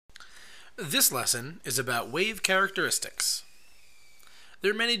This lesson is about wave characteristics.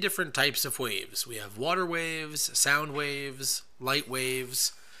 There are many different types of waves. We have water waves, sound waves, light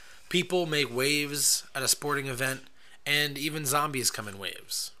waves. People make waves at a sporting event, and even zombies come in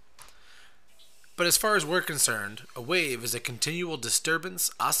waves. But as far as we're concerned, a wave is a continual disturbance,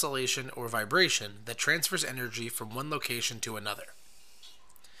 oscillation, or vibration that transfers energy from one location to another.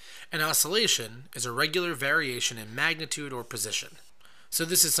 An oscillation is a regular variation in magnitude or position. So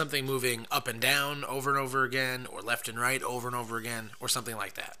this is something moving up and down over and over again, or left and right over and over again, or something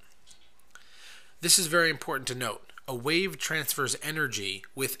like that. This is very important to note. A wave transfers energy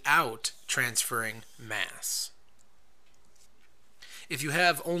without transferring mass. If you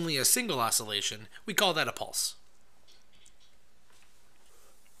have only a single oscillation, we call that a pulse.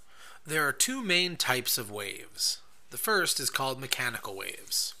 There are two main types of waves. The first is called mechanical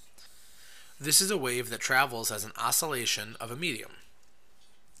waves. This is a wave that travels as an oscillation of a medium.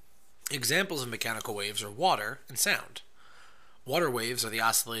 Examples of mechanical waves are water and sound. Water waves are the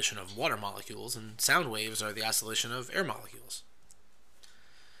oscillation of water molecules, and sound waves are the oscillation of air molecules.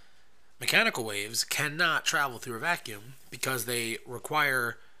 Mechanical waves cannot travel through a vacuum because they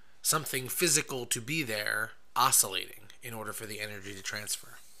require something physical to be there oscillating in order for the energy to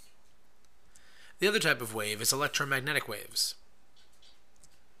transfer. The other type of wave is electromagnetic waves.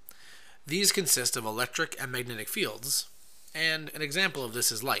 These consist of electric and magnetic fields, and an example of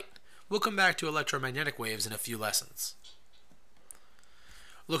this is light. We'll come back to electromagnetic waves in a few lessons.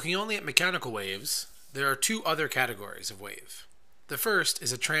 Looking only at mechanical waves, there are two other categories of wave. The first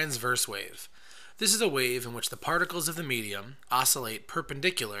is a transverse wave. This is a wave in which the particles of the medium oscillate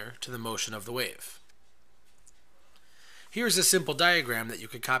perpendicular to the motion of the wave. Here's a simple diagram that you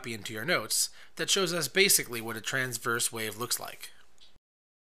could copy into your notes that shows us basically what a transverse wave looks like.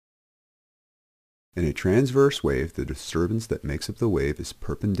 In a transverse wave, the disturbance that makes up the wave is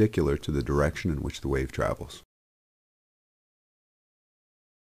perpendicular to the direction in which the wave travels.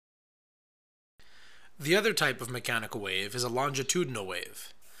 The other type of mechanical wave is a longitudinal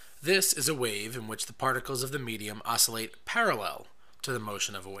wave. This is a wave in which the particles of the medium oscillate parallel to the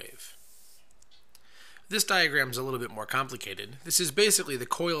motion of a wave. This diagram is a little bit more complicated. This is basically the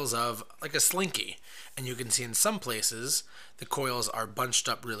coils of like a slinky, and you can see in some places the coils are bunched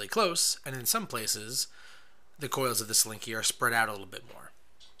up really close, and in some places the coils of the slinky are spread out a little bit more.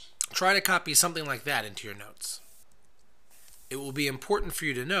 Try to copy something like that into your notes. It will be important for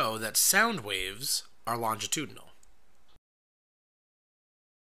you to know that sound waves are longitudinal.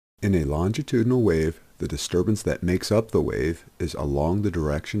 In a longitudinal wave, the disturbance that makes up the wave is along the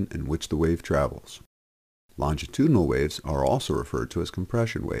direction in which the wave travels. Longitudinal waves are also referred to as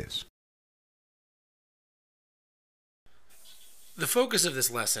compression waves. The focus of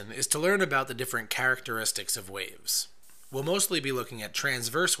this lesson is to learn about the different characteristics of waves. We'll mostly be looking at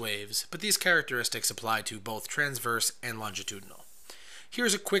transverse waves, but these characteristics apply to both transverse and longitudinal.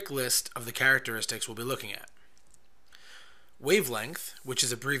 Here's a quick list of the characteristics we'll be looking at. Wavelength, which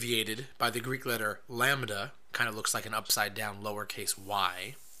is abbreviated by the Greek letter lambda, kind of looks like an upside down lowercase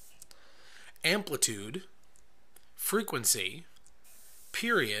y. Amplitude, frequency,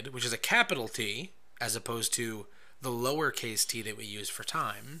 period, which is a capital T, as opposed to the lowercase t that we use for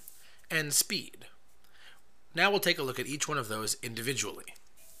time, and speed. Now we'll take a look at each one of those individually.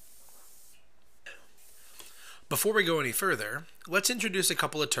 Before we go any further, let's introduce a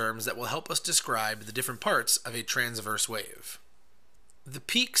couple of terms that will help us describe the different parts of a transverse wave. The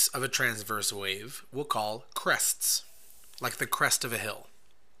peaks of a transverse wave we'll call crests, like the crest of a hill.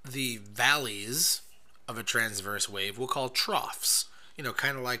 The valleys of a transverse wave we'll call troughs,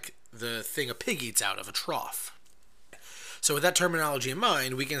 kind of like the thing a pig eats out of, a trough. So with that terminology in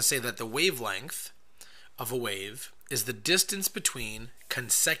mind, we can say that the wavelength of a wave is the distance between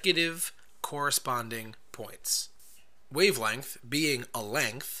consecutive corresponding points. Wavelength, being a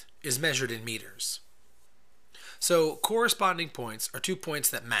length, is measured in meters. So corresponding points are two points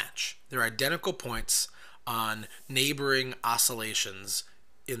that match. They're identical points on neighboring oscillations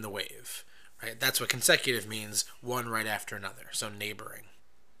in the wave. Right? That's what consecutive means, one right after another, so neighboring.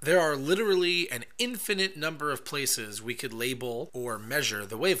 There are literally an infinite number of places we could label or measure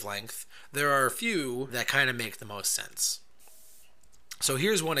the wavelength. There are a few that kind of make the most sense. So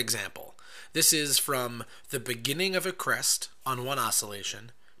here's one example. This is from the beginning of a crest on one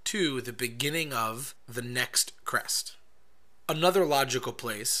oscillation to the beginning of the next crest. Another logical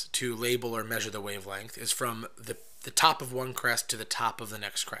place to label or measure the wavelength is from the top of one crest to the top of the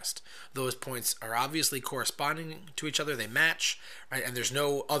next crest. Those points are obviously corresponding to each other, they match, right? And there's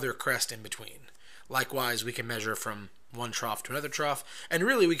no other crest in between. Likewise, we can measure from one trough to another trough, and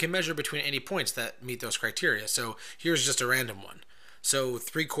really we can measure between any points that meet those criteria. So here's just a random one. So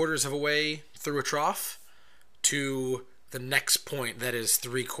 3/4 of a way through a trough to the next point that is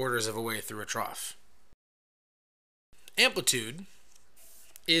 3/4 of a way through a trough. Amplitude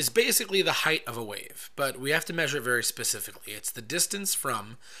is basically the height of a wave, but we have to measure it very specifically. It's the distance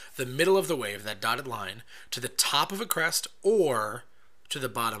from the middle of the wave, that dotted line, to the top of a crest or to the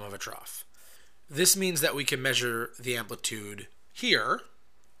bottom of a trough. This means that we can measure the amplitude here,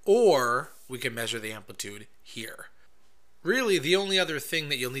 or we can measure the amplitude here. Really, the only other thing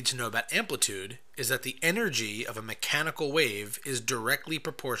that you'll need to know about amplitude is that the energy of a mechanical wave is directly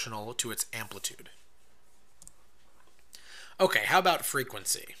proportional to its amplitude. Okay, how about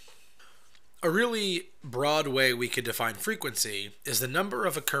frequency? A really broad way we could define frequency is the number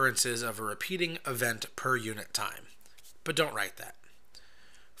of occurrences of a repeating event per unit time. But don't write that.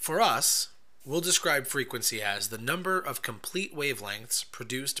 For us, we'll describe frequency as the number of complete wavelengths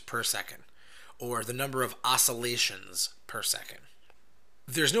produced per second, or the number of oscillations per second.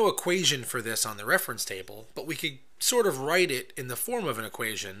 There's no equation for this on the reference table, but we could sort of write it in the form of an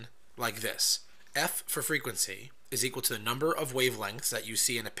equation like this. F for frequency is equal to the number of wavelengths that you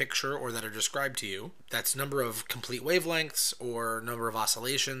see in a picture or that are described to you. That's number of complete wavelengths, or number of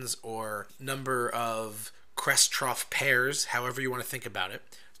oscillations, or number of crest-trough pairs, however you want to think about it,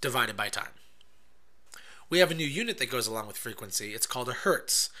 divided by time. We have a new unit that goes along with frequency. It's called a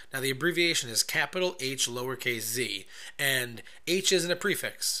hertz. Now the abbreviation is capital H lowercase z, and H isn't a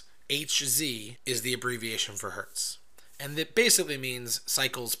prefix. HZ is the abbreviation for hertz. And it basically means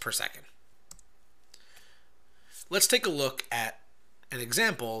cycles per second. Let's take a look at an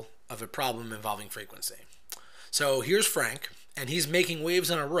example of a problem involving frequency. So here's Frank, and he's making waves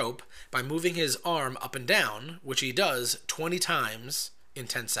on a rope by moving his arm up and down, which he does 20 times in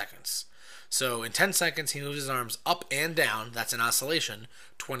 10 seconds. So in 10 seconds, he moves his arms up and down, that's an oscillation,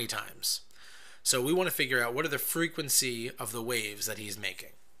 20 times. So we want to figure out what are the frequency of the waves that he's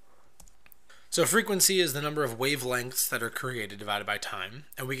making. So frequency is the number of wavelengths that are created divided by time,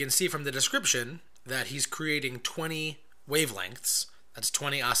 and we can see from the description that he's creating 20 wavelengths, that's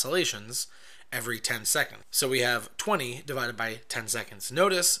 20 oscillations, every 10 seconds. So we have 20 divided by 10 seconds.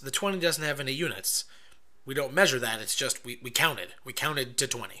 Notice the 20 doesn't have any units. We don't measure that, it's just we counted. We counted to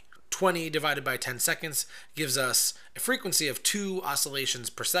 20. 20 divided by 10 seconds gives us a frequency of 2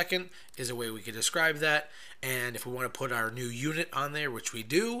 oscillations per second is a way we could describe that. And if we want to put our new unit on there, which we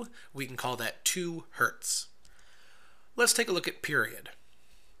do, we can call that 2 hertz. Let's take a look at period.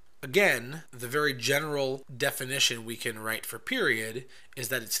 Again, the very general definition we can write for period is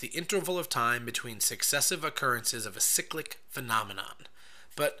that it's the interval of time between successive occurrences of a cyclic phenomenon.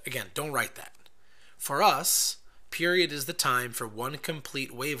 But again, don't write that. For us, period is the time for one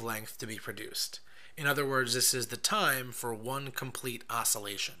complete wavelength to be produced. In other words, this is the time for one complete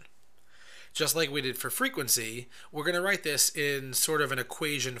oscillation. Just like we did for frequency, we're going to write this in sort of an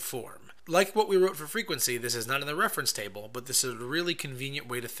equation form. Like what we wrote for frequency, this is not in the reference table, but this is a really convenient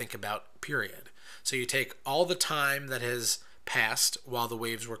way to think about period. So you take all the time that has passed while the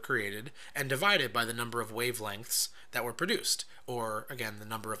waves were created and divide it by the number of wavelengths that were produced, or again, the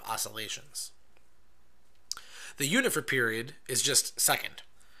number of oscillations. The unit for period is just second.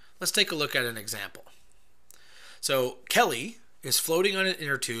 Let's take a look at an example. So Kelly is floating on an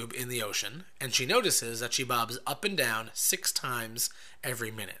inner tube in the ocean, and she notices that she bobs up and down 6 times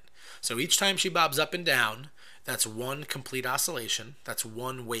every minute. So each time she bobs up and down, that's one complete oscillation, that's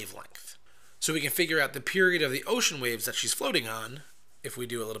one wavelength. So we can figure out the period of the ocean waves that she's floating on if we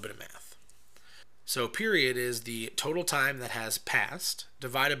do a little bit of math. So period is the total time that has passed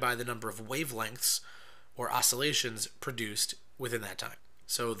divided by the number of wavelengths or oscillations produced within that time.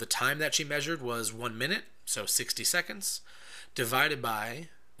 So the time that she measured was 1 minute, so 60 seconds, divided by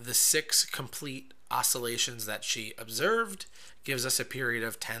the 6 complete oscillations that she observed gives us a period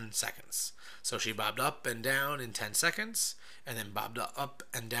of 10 seconds. So she bobbed up and down in 10 seconds, and then bobbed up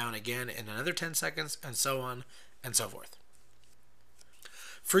and down again in another 10 seconds, and so on and so forth.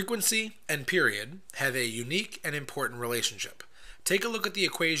 Frequency and period have a unique and important relationship. Take a look at the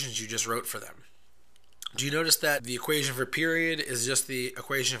equations you just wrote for them. Do you notice that the equation for period is just the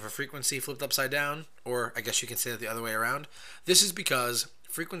equation for frequency flipped upside down? Or I guess you can say it the other way around. This is because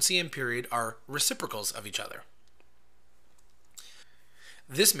frequency and period are reciprocals of each other.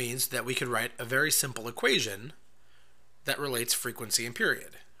 This means that we could write a very simple equation that relates frequency and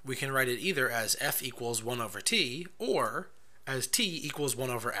period. We can write it either as F equals 1 over T or as T equals 1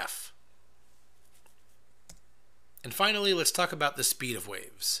 over F. And finally, let's talk about the speed of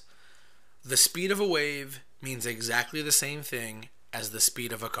waves. The speed of a wave means exactly the same thing as the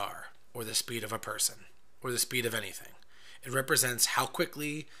speed of a car, or the speed of a person, or the speed of anything. It represents how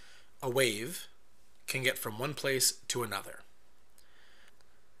quickly a wave can get from one place to another.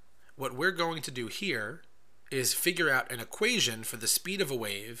 what we're going to do here is figure out an equation for the speed of a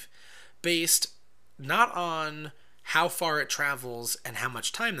wave based not on how far it travels and how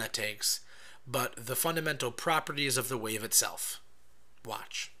much time that takes, but the fundamental properties of the wave itself.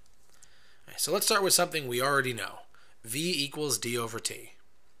 Watch. Okay, so let's start with something we already know. V equals d over t.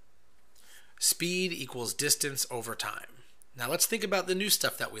 Speed equals distance over time. Now let's think about the new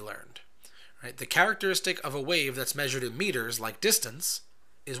stuff that we learned. Right? The characteristic of a wave that's measured in meters, like distance,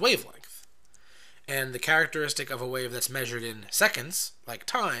 is wavelength. And the characteristic of a wave that's measured in seconds, like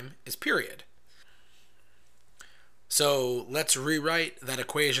time, is period. So let's rewrite that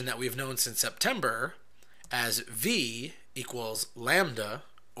equation that we've known since September as V equals lambda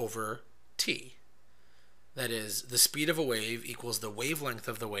over t. That is, the speed of a wave equals the wavelength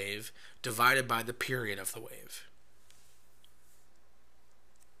of the wave divided by the period of the wave.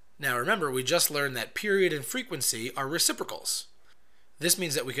 Now remember, we just learned that period and frequency are reciprocals. This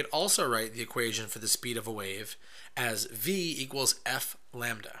means that we could also write the equation for the speed of a wave as V equals f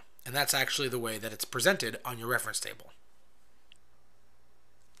lambda. And that's actually the way that it's presented on your reference table.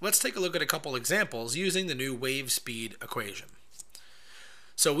 Let's take a look at a couple examples using the new wave speed equation.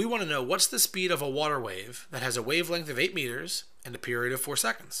 So we want to know what's the speed of a water wave that has a wavelength of 8 meters and a period of 4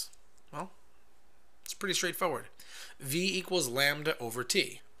 seconds. Well, it's pretty straightforward. V equals lambda over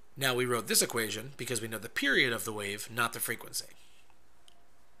t. Now we wrote this equation because we know the period of the wave, not the frequency.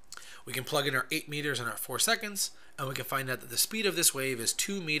 We can plug in our 8 meters and our 4 seconds, and we can find out that the speed of this wave is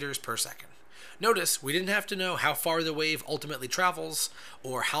 2 meters per second. Notice, we didn't have to know how far the wave ultimately travels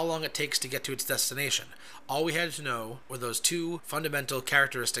or how long it takes to get to its destination. All we had to know were those two fundamental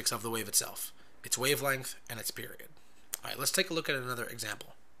characteristics of the wave itself, its wavelength and its period. All right, let's take a look at another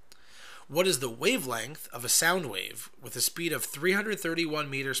example. What is the wavelength of a sound wave with a speed of 331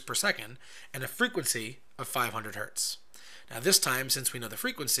 meters per second and a frequency of 500 hertz? Now this time, since we know the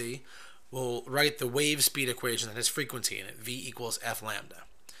frequency, we'll write the wave speed equation that has frequency in it, V equals f lambda.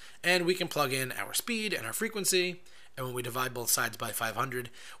 And we can plug in our speed and our frequency, and when we divide both sides by 500,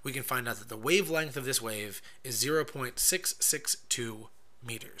 we can find out that the wavelength of this wave is 0.662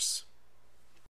 meters.